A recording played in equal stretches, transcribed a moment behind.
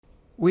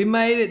We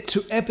made it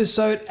to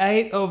episode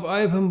 8 of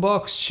Open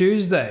Box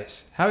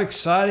Tuesdays. How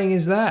exciting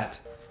is that?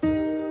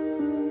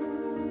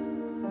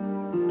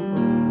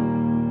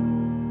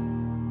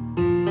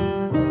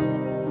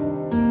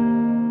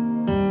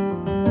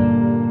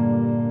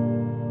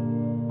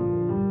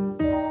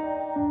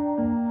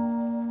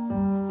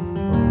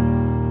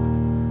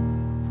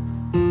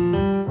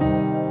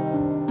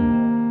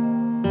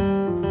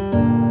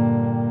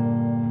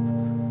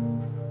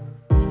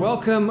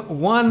 Welcome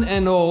one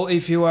and all.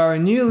 If you are a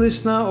new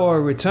listener or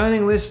a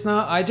returning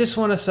listener, I just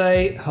want to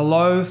say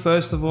hello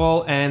first of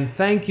all and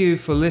thank you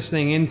for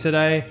listening in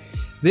today.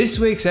 This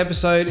week's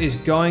episode is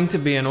going to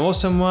be an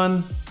awesome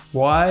one.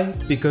 Why?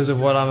 Because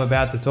of what I'm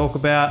about to talk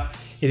about.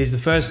 It is the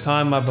first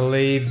time I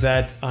believe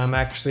that I'm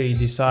actually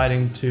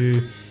deciding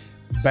to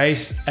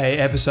base an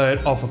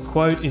episode off a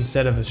quote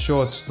instead of a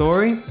short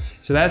story.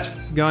 So that's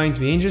going to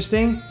be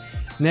interesting.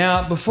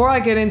 Now, before I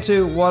get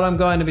into what I'm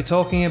going to be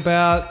talking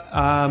about,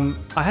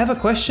 I have a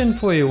question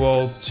for you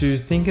all to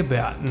think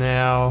about.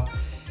 Now,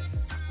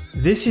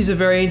 this is a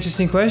very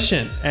interesting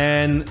question.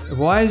 And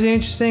why is it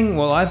interesting?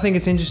 Well, I think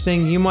it's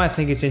interesting. You might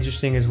think it's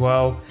interesting as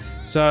well.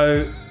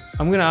 So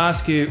I'm going to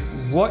ask you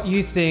what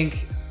you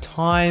think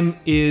time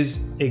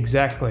is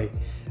exactly.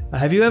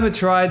 Have you ever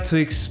tried to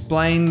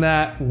explain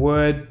that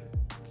word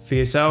for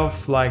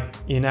yourself, like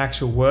in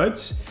actual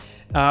words?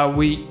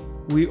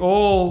 We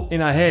all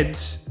in our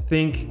heads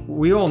think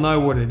we all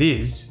know what it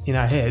is in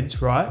our heads,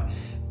 right?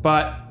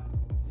 But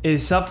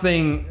it's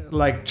something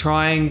like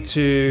trying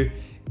to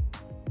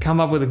come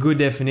up with a good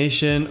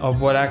definition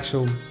of what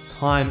actual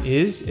time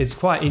is. It's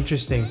quite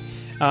interesting.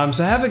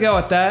 So have a go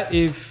at that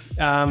if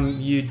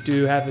you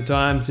do have the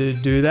time to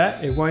do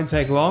that. It won't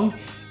take long.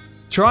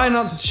 Try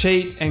not to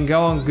cheat and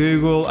go on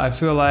Google. I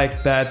feel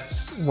like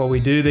that's what we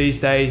do these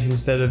days.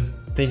 Instead of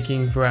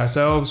thinking for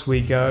ourselves, we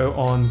go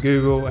on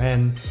Google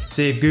and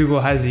see if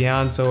Google has the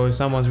answer or if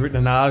someone's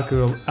written an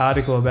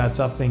article about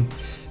something.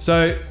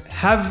 So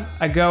have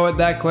a go at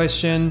that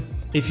question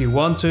if you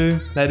want to,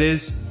 that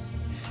is.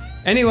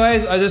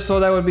 Anyways, I just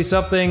thought that would be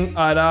something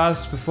I'd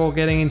ask before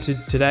getting into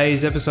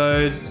today's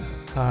episode.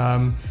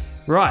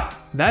 Right,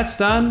 that's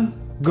done.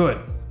 Good.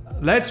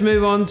 Let's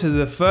move on to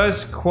the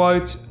first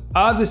quote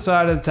I've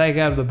decided to take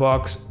out of the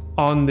box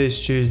on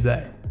this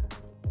Tuesday.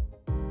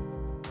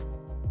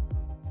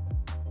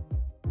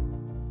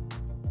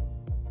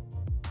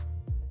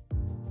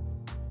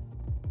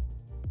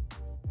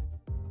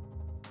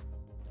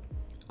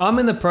 I'm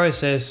in the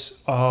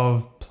process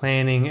of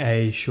planning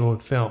a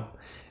short film,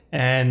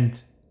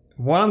 and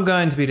what I'm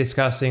going to be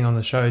discussing on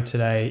the show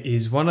today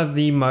is one of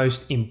the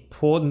most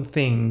important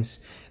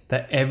things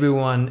that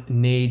everyone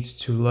needs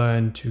to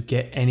learn to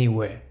get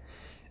anywhere.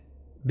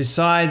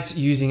 Besides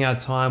using our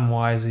time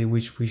wisely,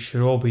 which we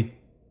should all be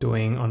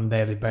doing on a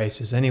daily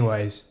basis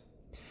anyways,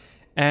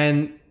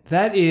 and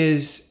that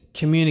is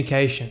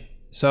communication.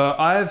 So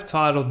I've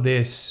titled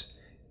this,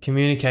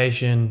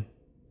 Communication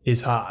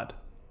is Hard.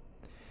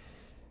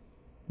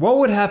 What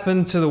would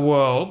happen to the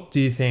world, do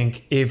you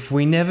think, if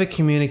we never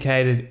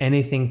communicated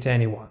anything to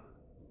anyone?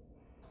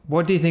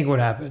 What do you think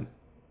would happen?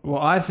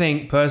 Well, I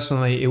think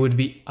personally it would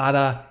be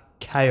utter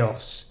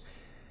chaos.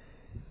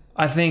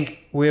 I think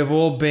we have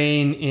all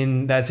been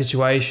in that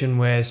situation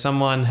where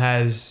someone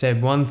has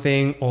said one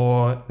thing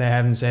or they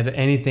haven't said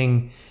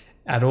anything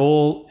at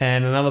all,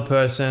 and another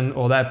person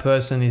or that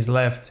person is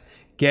left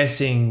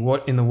guessing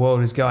what in the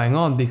world is going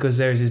on because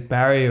there is this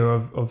barrier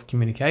of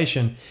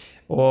communication.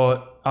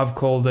 Or I've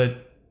called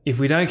it, if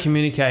we don't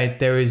communicate,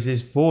 there is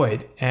this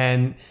void,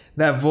 and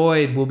that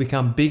void will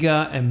become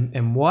bigger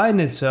and widen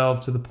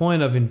itself to the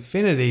point of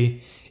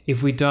infinity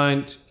if we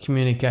don't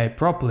communicate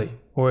properly,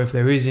 or if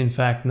there is in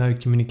fact no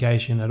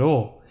communication at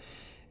all.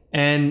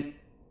 And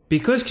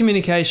because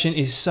communication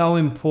is so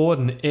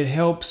important, it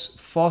helps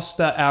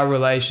foster our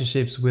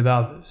relationships with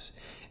others.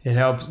 It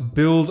helps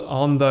build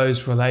on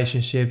those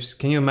relationships.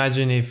 Can you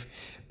imagine if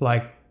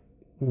like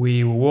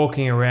we were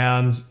walking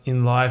around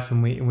in life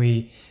and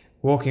we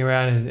walking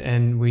around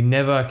and we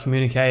never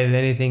communicated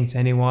anything to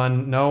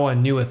anyone, no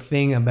one knew a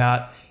thing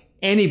about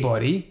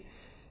anybody,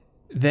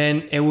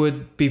 then it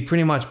would be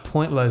pretty much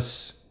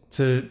pointless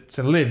to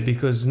live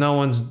because no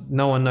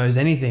one knows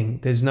anything.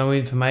 There's no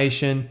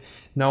information.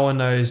 No one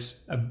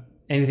knows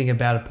anything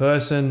about a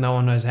person. No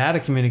one knows how to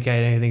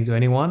communicate anything to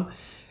anyone.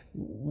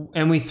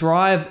 And we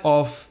thrive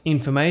off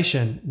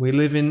information. We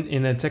live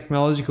in a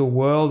technological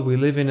world. We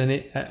live in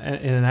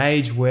an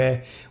age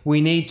where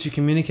we need to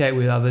communicate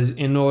with others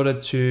in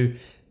order to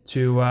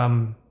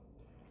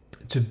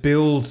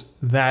build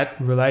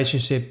that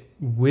relationship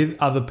with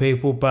other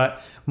people,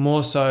 but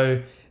more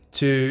so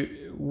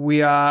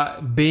we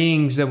are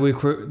beings that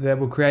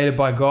were created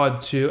by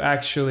God to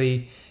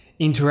actually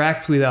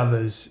interact with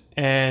others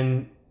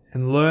and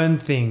learn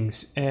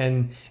things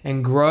and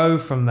grow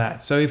from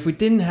that. So if we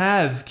didn't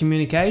have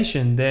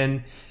communication,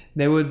 then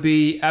there would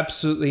be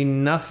absolutely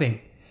nothing,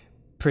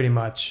 pretty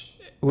much.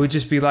 It would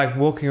just be like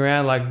walking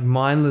around like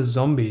mindless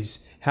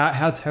zombies.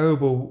 How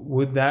terrible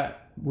would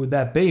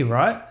that be,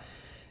 right?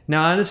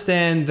 Now, I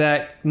understand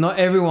that not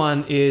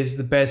everyone is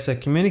the best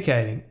at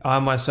communicating. I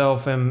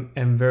myself am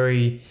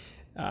very,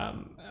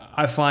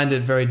 I find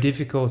it very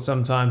difficult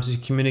sometimes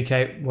to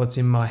communicate what's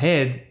in my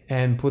head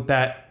and put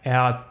that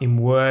out in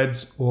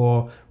words,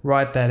 or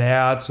write that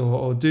out,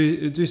 or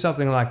do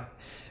something like,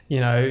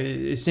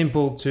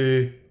 simple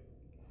to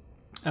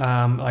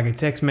like a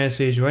text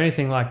message or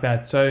anything like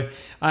that. So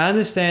I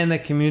understand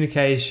that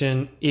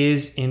communication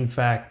is in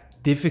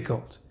fact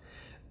difficult,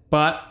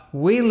 but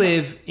we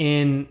live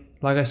in,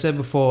 like I said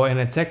before, in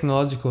a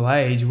technological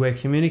age where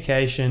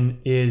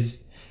communication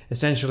is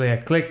essentially a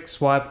click,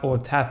 swipe, or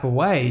tap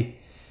away.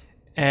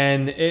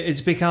 And it's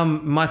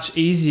become much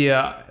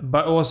easier,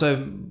 but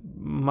also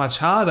much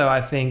harder, I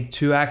think,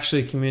 to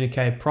actually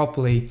communicate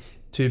properly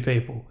to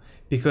people.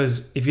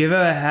 Because if you've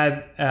ever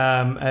had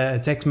a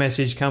text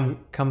message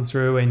come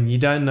through and you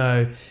don't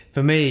know,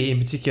 for me in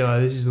particular,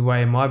 this is the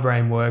way my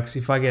brain works.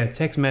 If I get a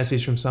text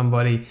message from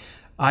somebody,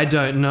 I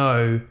don't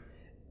know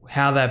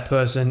how that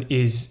person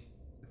is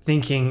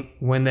thinking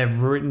when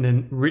they've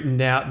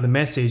written out the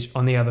message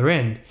on the other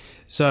end.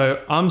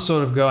 So I'm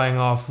sort of going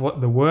off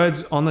what the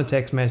words on the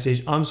text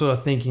message. I'm sort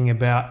of thinking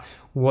about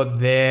what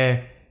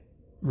their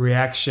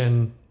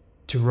reaction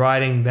to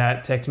writing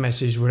that text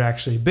message would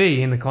actually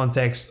be in the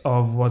context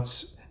of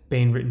what's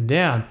been written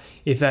down,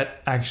 if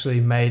that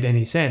actually made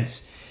any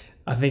sense.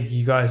 I think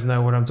you guys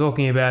know what I'm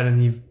talking about,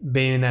 and you've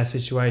been in that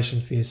situation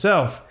for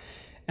yourself.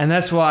 And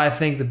that's why I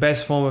think the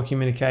best form of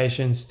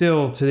communication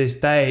still to this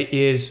day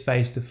is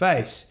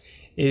face-to-face.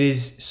 It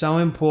is so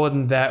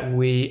important that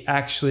we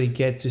actually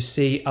get to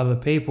see other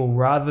people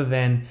rather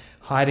than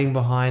hiding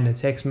behind a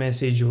text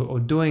message or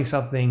doing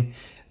something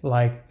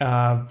like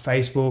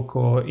Facebook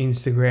or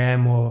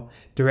Instagram or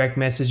direct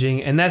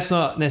messaging. And that's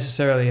not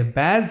necessarily a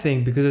bad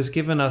thing, because it's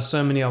given us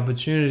so many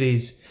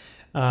opportunities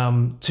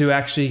to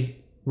actually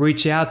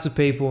reach out to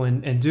people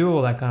and do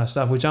all that kind of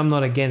stuff, which I'm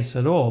not against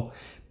at all.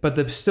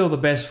 But still the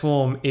best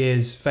form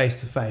is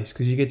face-to-face,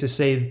 because you get to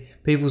see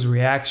people's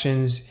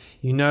reactions,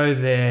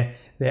 their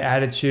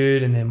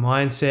attitude and their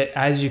mindset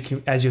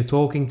as you're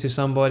talking to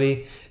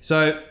somebody.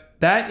 So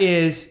that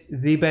is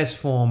the best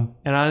form.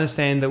 And I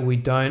understand that we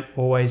don't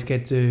always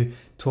get to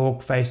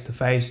talk face to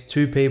face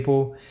to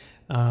people.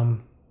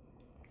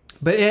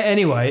 But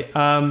anyway,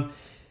 back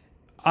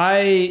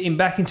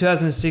in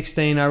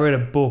 2016, I read a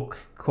book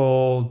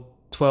called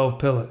 12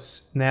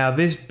 Pillars. Now,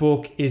 this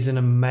book is an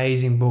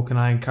amazing book, and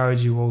I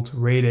encourage you all to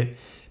read it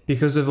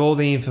because of all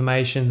the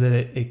information that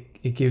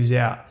it gives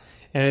out.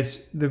 And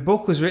the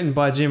book was written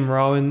by Jim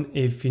Rohn.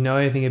 If you know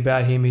anything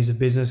about him, he's a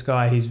business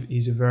guy.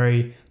 He's a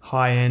very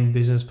high-end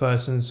business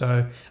person.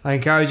 So I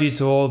encourage you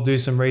to all do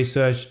some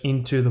research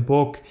into the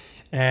book.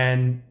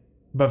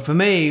 But for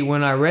me,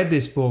 when I read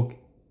this book,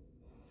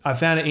 I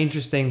found it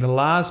interesting. The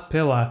last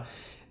pillar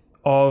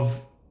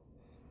of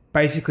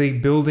basically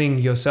building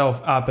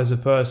yourself up as a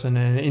person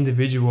and an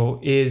individual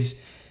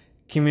is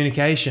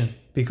communication.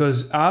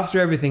 Because after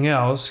everything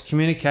else,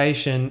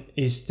 communication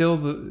is still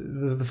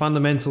the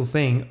fundamental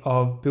thing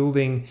of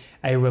building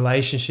a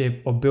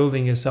relationship or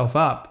building yourself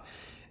up.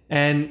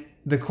 And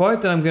the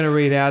quote that I'm going to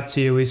read out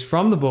to you is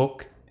from the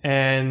book,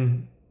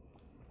 and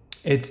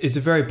it's a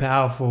very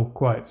powerful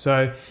quote.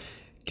 So,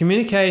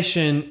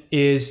 communication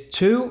is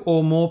two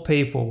or more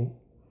people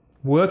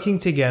working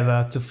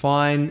together to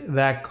find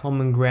that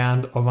common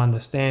ground of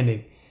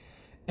understanding.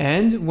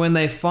 And when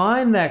they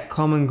find that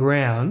common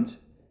ground,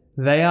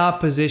 they are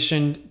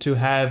positioned to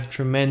have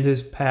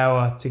tremendous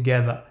power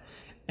together.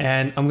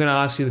 And I'm going to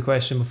ask you the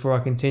question before I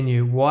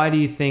continue. Why do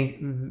you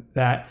think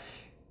that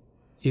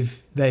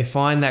if they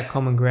find that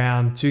common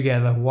ground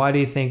together, why do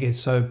you think it's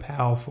so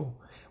powerful?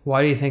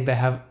 Why do you think they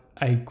have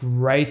a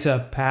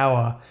greater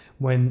power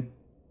when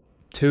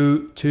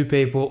two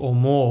people or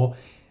more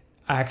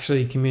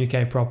actually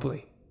communicate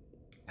properly?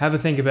 Have a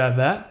think about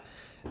that,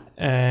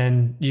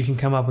 and you can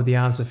come up with the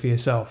answer for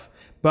yourself.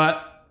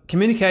 But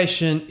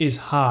communication is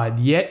hard,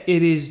 yet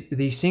it is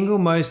the single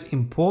most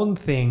important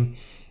thing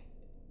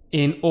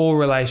in all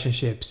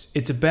relationships.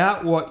 It's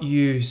about what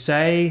you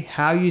say,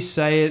 how you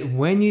say it,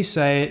 when you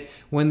say it,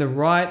 when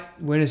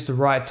it's the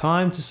right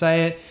time to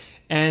say it,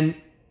 and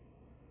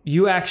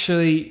you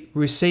actually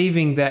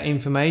receiving that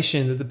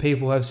information that the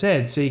people have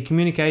said. See,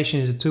 communication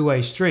is a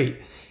two-way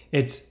street.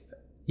 It's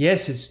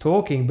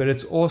talking, but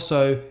it's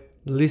also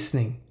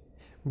listening,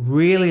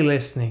 really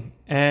listening,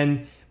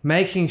 and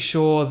making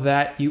sure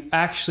that you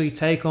actually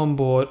take on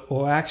board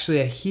or actually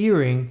are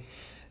hearing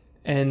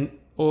and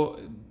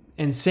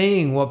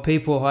seeing what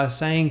people are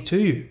saying to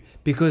you.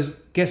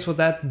 Because guess what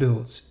that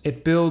builds?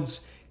 It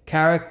builds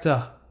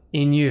character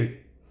in you.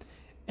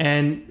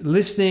 And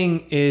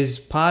listening is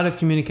part of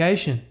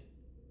communication,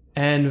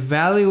 and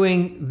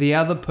valuing the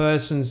other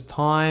person's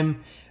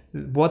time,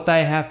 what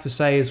they have to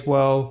say as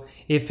well.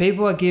 If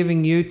people are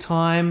giving you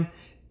time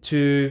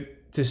to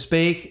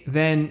speak,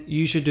 then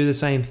you should do the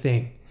same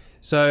thing.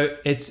 So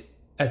it's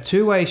a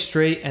two-way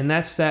street, and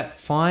that's that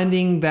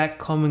finding that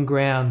common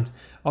ground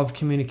of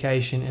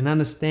communication and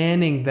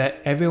understanding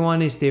that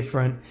everyone is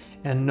different,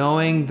 and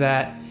knowing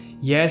that,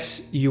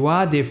 yes, you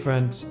are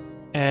different,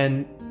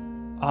 and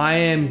I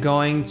am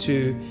going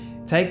to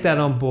take that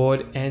on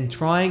board and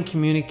try and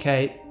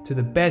communicate to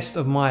the best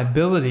of my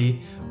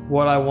ability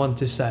what I want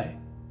to say.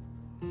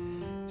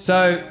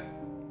 So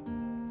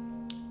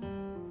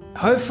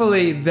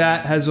hopefully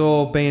that has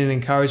all been an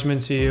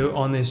encouragement to you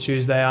on this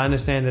Tuesday. I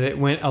understand that it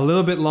went a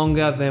little bit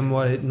longer than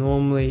what a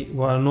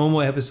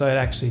normal episode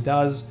actually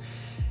does.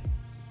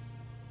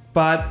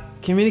 But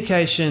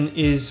communication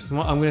is,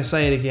 I'm going to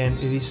say it again,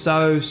 it is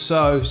so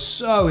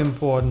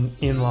important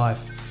in life.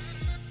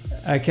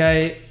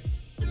 Okay,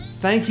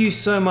 thank you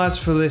so much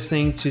for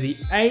listening to the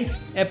 8th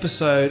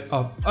episode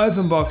of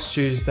Open Box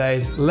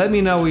Tuesdays. Let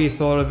me know what you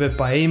thought of it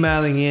by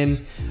emailing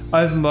in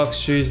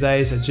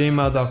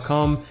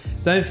openboxtuesdays@gmail.com.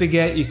 Don't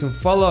forget, you can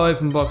follow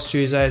Open Box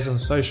Tuesdays on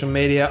social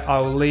media. I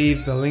will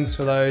leave the links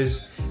for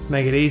those to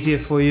make it easier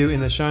for you in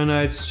the show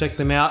notes. Check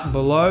them out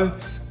below.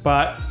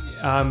 But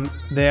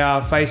they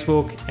are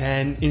Facebook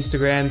and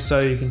Instagram, so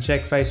you can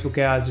check Facebook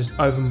out. It's just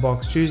Open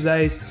Box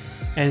Tuesdays,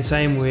 and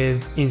same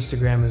with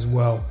Instagram as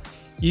well.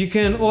 You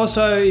can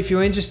also, if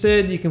you're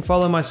interested, you can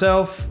follow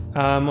myself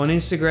on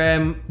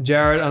Instagram,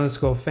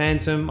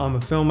 Jared_Phantom. I'm a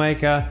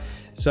filmmaker,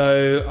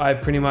 so I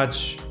pretty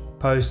much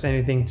post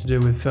anything to do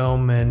with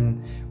film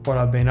and what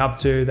I've been up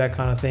to, that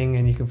kind of thing.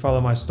 And you can follow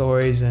my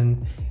stories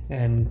and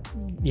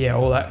yeah,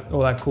 all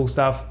that cool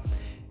stuff.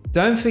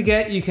 Don't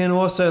forget, you can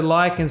also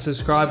like and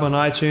subscribe on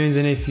iTunes,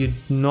 and if you're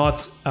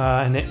not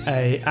an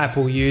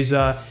Apple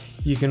user,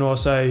 you can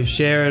also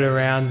share it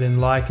around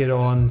and like it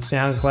on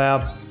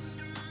SoundCloud.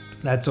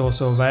 That's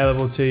also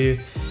available to you.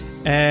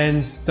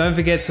 And don't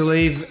forget to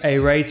leave a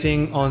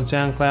rating on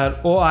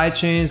SoundCloud or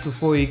iTunes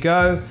before you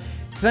go.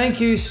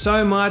 Thank you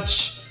so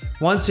much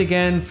once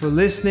again for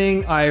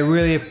listening. I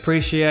really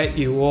appreciate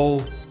you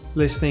all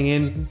listening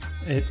in.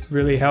 It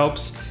really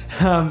helps.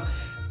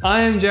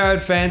 I am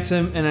Jared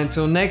Phantom, and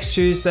until next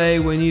Tuesday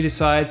when you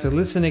decide to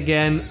listen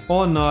again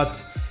or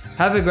not,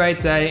 have a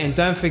great day, and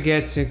don't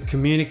forget to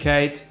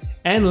communicate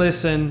and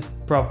listen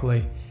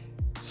properly.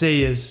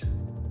 See yous.